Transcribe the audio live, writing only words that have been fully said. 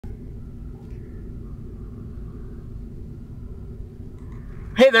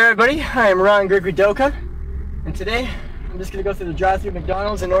Hey there everybody, I am Ron Grigridoka, and today I'm just going to go through the drive-thru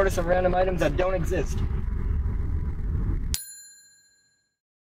McDonald's and order some random items that don't exist.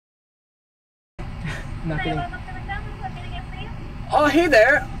 Not kidding. Oh, hey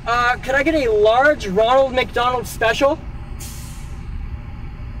there, could I get a large Ronald McDonald special?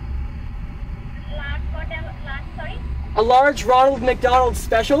 Sorry? A large Ronald McDonald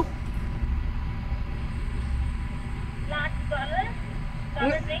special?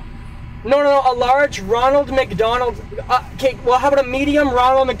 No, a large Ronald McDonald. Okay, well, how about a medium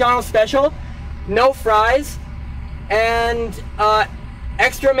Ronald McDonald special? No fries, and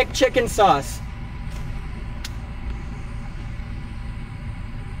extra McChicken sauce.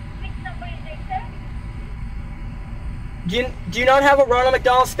 Which number is it, sir? Do you not have a Ronald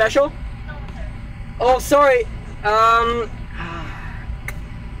McDonald special? No, sir. Oh, sorry. Can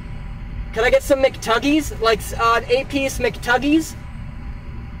I get some McTuggies? Like an 8-piece McTuggies?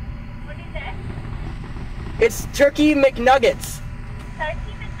 What is that? It's turkey McNuggets.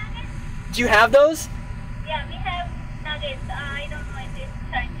 Turkey McNuggets? Do you have those? Yeah, we have nuggets. I don't know if it's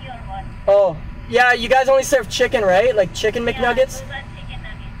turkey or what. Oh, yeah, you guys only serve chicken, right? Like chicken Yeah, McNuggets? those are chicken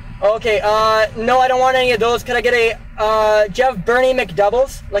nuggets. Okay, no, I don't want any of those. Could I get a, do you have Bernie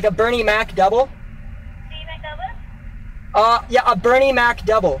McDoubles? Like a Bernie Mac double? 3 McDoubles? Yeah, a Bernie Mac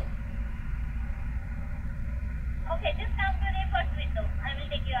double. Okay, just come to the first window. I will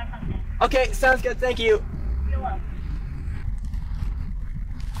take your contact. Okay, sounds good, thank you. You're welcome.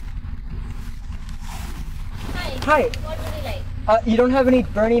 Hi. What would you like? You don't have any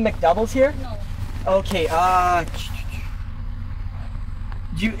Bernie McDoubles here? No. Okay,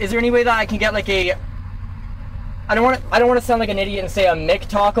 is there any way that I can get like a, I don't want to sound like an idiot and say a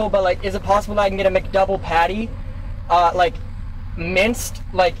McTaco, but like, is it possible that I can get a McDouble patty, like minced,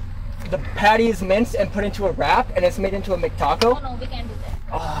 like the patty is minced and put into a wrap and it's made into a McTaco? Oh, no, we can't do that.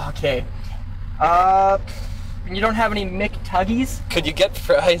 Oh, okay. You don't have any McTuggies? Could you get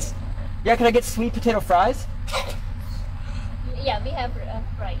fries? Yeah, can I get sweet potato fries? Yeah, we have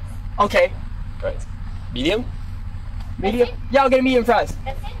fries. Okay. Fries. Medium? Medium? That's it? Yeah, I'll get a medium fries.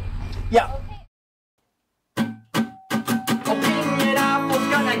 That's it? Yeah. Okay. Opinion apples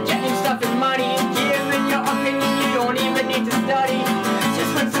gonna get you stuff and money. Giving your opinion, you don't even need to study.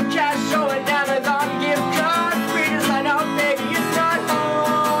 Just put some cash, show an Amazon gift card. Free to sign up, baby, it's not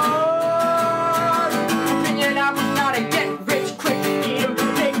hard. Opinion apples gotta get rich quick scheme.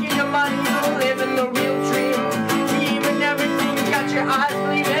 Taking your money, you're living the real dream. Even everything got your eyes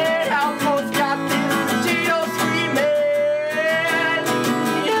bleeding. Outpost captain, Tito screaming.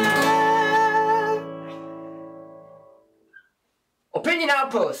 Yeah. Opinion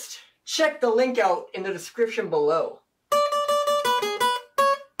Outpost. Check the link out in the description below.